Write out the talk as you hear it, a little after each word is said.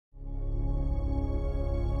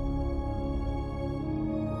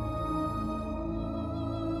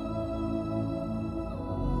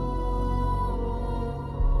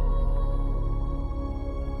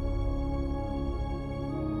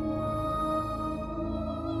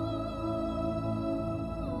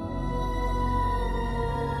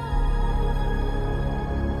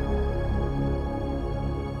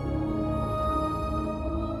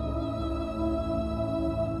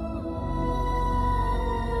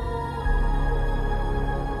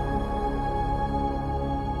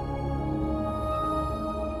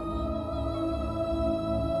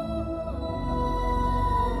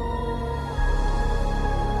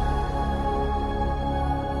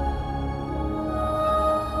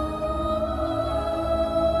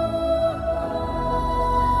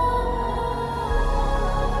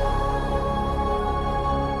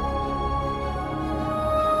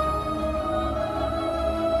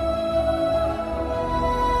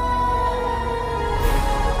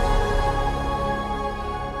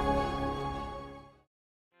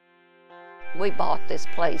We bought this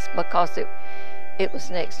place because it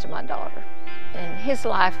was next to my daughter. And his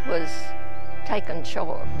life was taken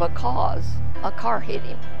short because a car hit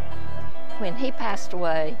him. When he passed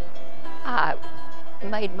away, I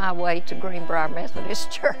made my way to Greenbrier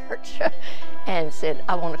Methodist Church and said,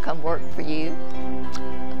 I want to come work for you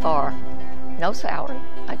for no salary.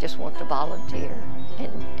 I just want to volunteer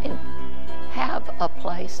and have a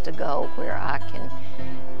place to go where I can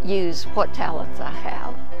use what talents I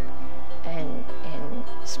have and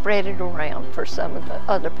spread it around for some of the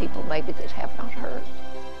other people maybe that have not heard.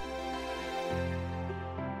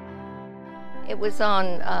 It was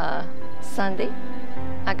on Sunday.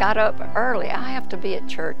 I got up early. I have to be at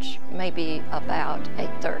church maybe about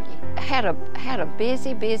 8:30. I had a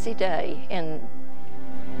busy day, and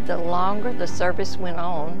the longer the service went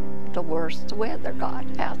on, the worse the weather got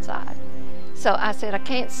outside. So I said, I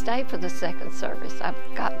can't stay for the second service. I've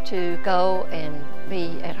got to go and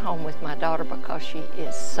be at home with my daughter because she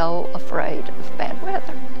is so afraid of bad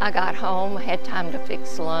weather. I got home, had time to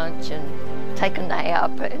fix lunch and take a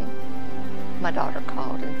nap, and my daughter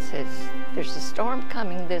called and says, there's a storm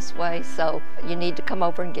coming this way, so you need to come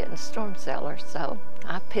over and get in the storm cellar. So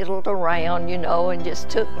I piddled around, you know, and just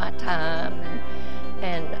took my time.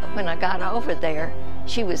 And when I got over there,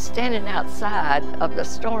 she was standing outside of the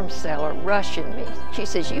storm cellar rushing me. She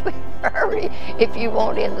says, you better hurry if you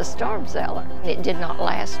want in the storm cellar. And it did not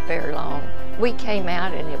last very long. We came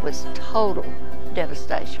out and it was total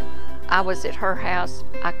devastation. I was at her house.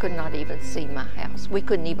 I could not even see my house. We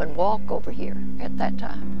couldn't even walk over here at that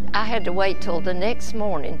time. I had to wait till the next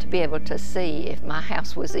morning to be able to see if my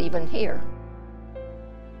house was even here.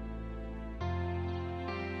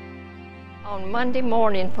 On Monday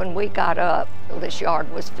morning when we got up, this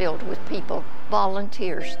yard was filled with people,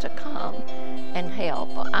 volunteers to come and help.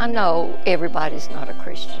 I know everybody's not a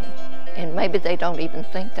Christian, and maybe they don't even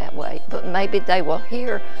think that way, but maybe they will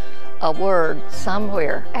hear a word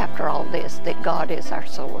somewhere after all this that God is our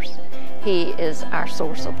source. He is our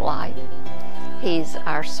source of life. He's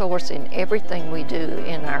our source in everything we do,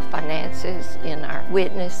 in our finances, in our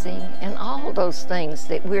witnessing, and all those things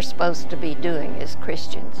that we're supposed to be doing as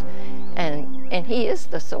Christians. And He is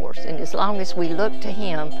the source, and as long as we look to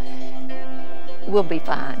Him, we'll be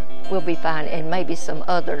fine. We'll be fine, and maybe some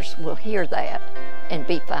others will hear that and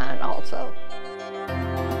be fine also.